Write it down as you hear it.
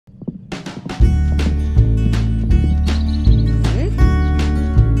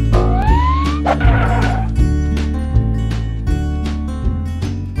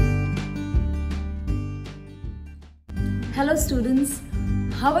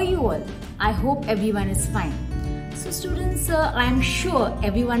how are you all? I hope everyone is fine. So students, I am sure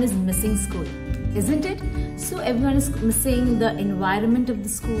everyone is missing school, isn't it? So everyone is missing the environment of the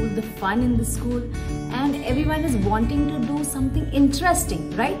school, the fun in the school, and everyone is wanting to do something interesting,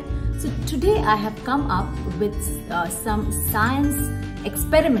 right? So today I have come up with some science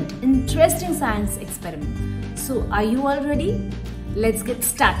experiment, interesting science experiment. So are you all ready? Let's get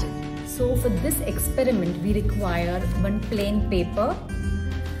started. So for this experiment we require one plain paper,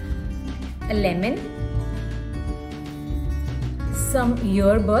 a lemon, some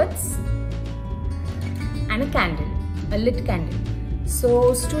earbuds and a candle, a lit candle.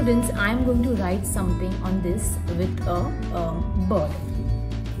 So students, I am going to write something on this with a bird.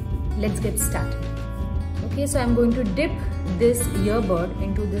 Let's get started. Okay, so I am going to dip this earbud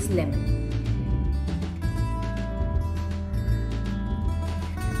into this lemon.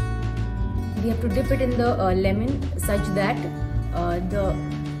 We have to dip it in the lemon such that the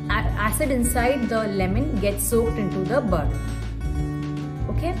acid inside the lemon gets soaked into the bird.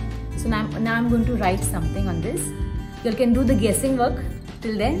 Okay, so now I'm going to write something on this. You can do the guessing work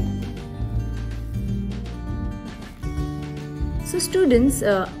till then. So students,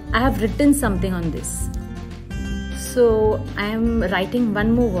 I have written something on this. So I am writing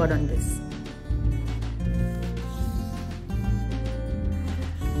one more word on this.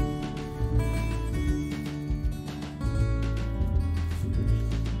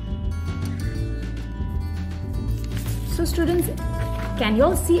 So students, can you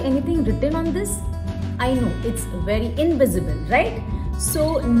all see anything written on this? I know it's very invisible, right?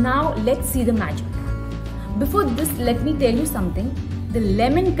 So now let's see the magic. Before this, let me tell you something. The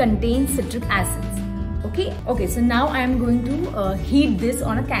lemon contains citric acids. Okay, so now I am going to heat this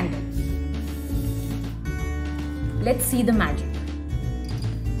on a candle. Let's see the magic.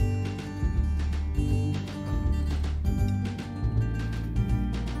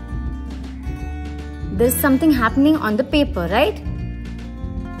 There's something happening on the paper, right?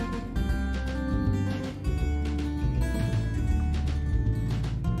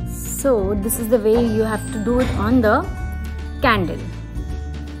 So this is the way you have to do it on the candle.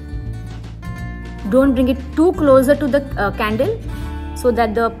 Don't bring it too closer to the candle so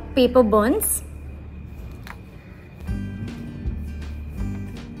that the paper burns.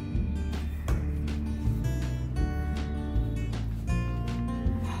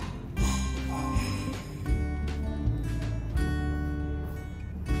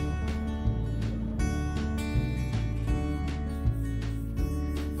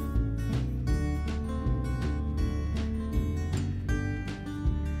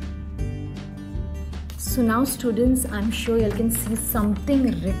 So now students, I'm sure you can see something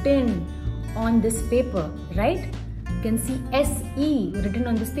written on this paper, right? You can see SE written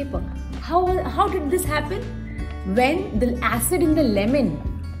on this paper. How did this happen? When the acid in the lemon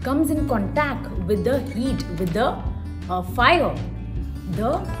comes in contact with the heat, with the fire,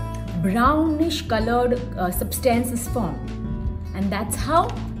 the brownish colored substance is formed. And that's how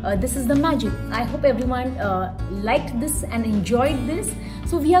this is the magic. I hope everyone liked this and enjoyed this.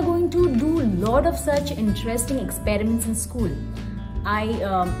 So we are going to do a lot of such interesting experiments in school. I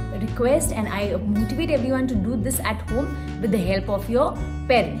request and I motivate everyone to do this at home with the help of your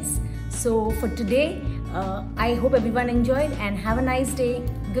parents. So for today, I hope everyone enjoyed and have a nice day.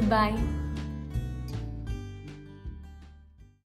 Goodbye.